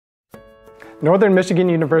Northern Michigan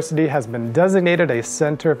University has been designated a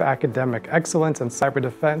Center of Academic Excellence in Cyber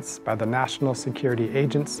Defense by the National Security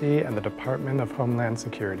Agency and the Department of Homeland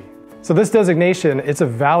Security. So this designation, it's a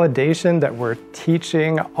validation that we're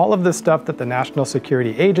teaching all of the stuff that the National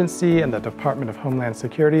Security Agency and the Department of Homeland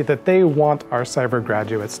Security that they want our cyber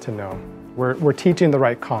graduates to know. We're teaching the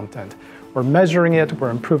right content. We're measuring it, we're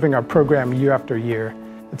improving our program year after year.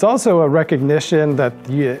 It's also a recognition that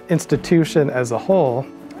the institution as a whole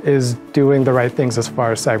is doing the right things as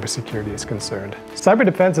far as cybersecurity is concerned. Cyber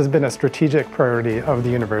defense has been a strategic priority of the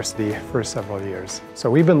university for several years. So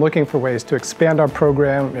we've been looking for ways to expand our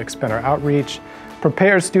program, expand our outreach,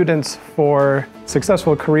 prepare students for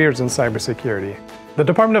successful careers in cybersecurity. The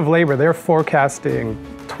Department of Labor, they're forecasting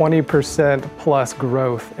 20% plus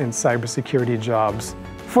growth in cybersecurity jobs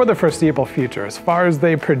for the foreseeable future. As far as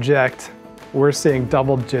they project, we're seeing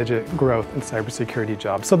double-digit growth in cybersecurity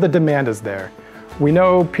jobs. So the demand is there. We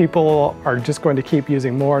know people are just going to keep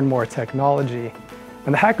using more and more technology,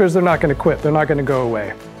 and the hackers are not going to quit, they're not going to go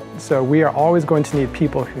away. So we are always going to need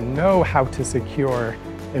people who know how to secure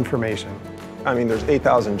information. I mean, there's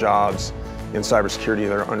 8,000 jobs in cybersecurity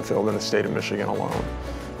that are unfilled in the state of Michigan alone.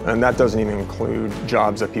 And that doesn't even include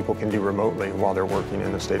jobs that people can do remotely while they're working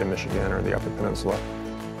in the state of Michigan or the Upper Peninsula.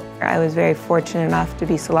 I was very fortunate enough to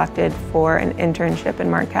be selected for an internship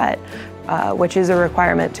in Marquette, which is a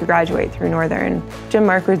requirement to graduate through Northern. Jim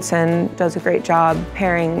Markridson does a great job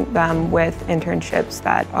pairing them with internships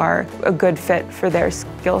that are a good fit for their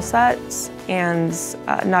skill sets, and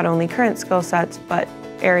not only current skill sets, but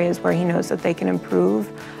areas where he knows that they can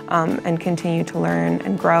improve and continue to learn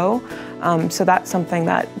and grow. So that's something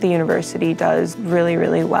that the university does really,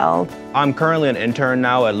 really well. I'm currently an intern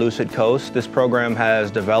now at Lucid Coast. This program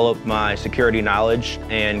has developed my security knowledge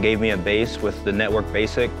and gave me a base with the network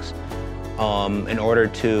basics in order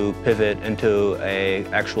to pivot into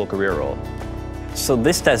an actual career role. So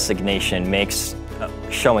this designation makes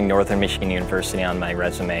showing Northern Michigan University on my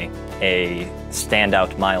resume a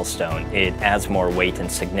standout milestone. It adds more weight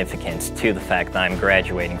and significance to the fact that I'm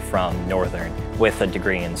graduating from Northern with a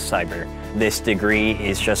degree in cyber. This degree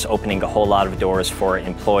is just opening a whole lot of doors for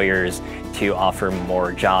employers to offer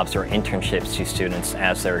more jobs or internships to students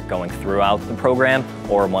as they're going throughout the program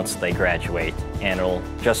or once they graduate. And it'll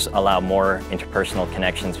just allow more interpersonal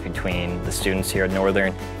connections between the students here at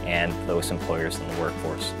Northern and those employers in the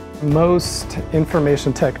workforce. Most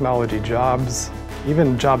information technology jobs,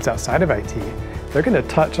 even jobs outside of IT, they're going to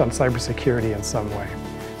touch on cybersecurity in some way.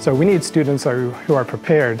 So we need students who are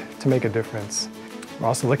prepared to make a difference. We're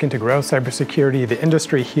also looking to grow cybersecurity, the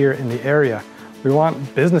industry here in the area. We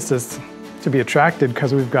want businesses to be attracted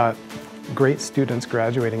because we've got great students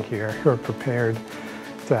graduating here who are prepared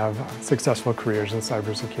to have successful careers in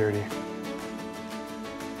cybersecurity.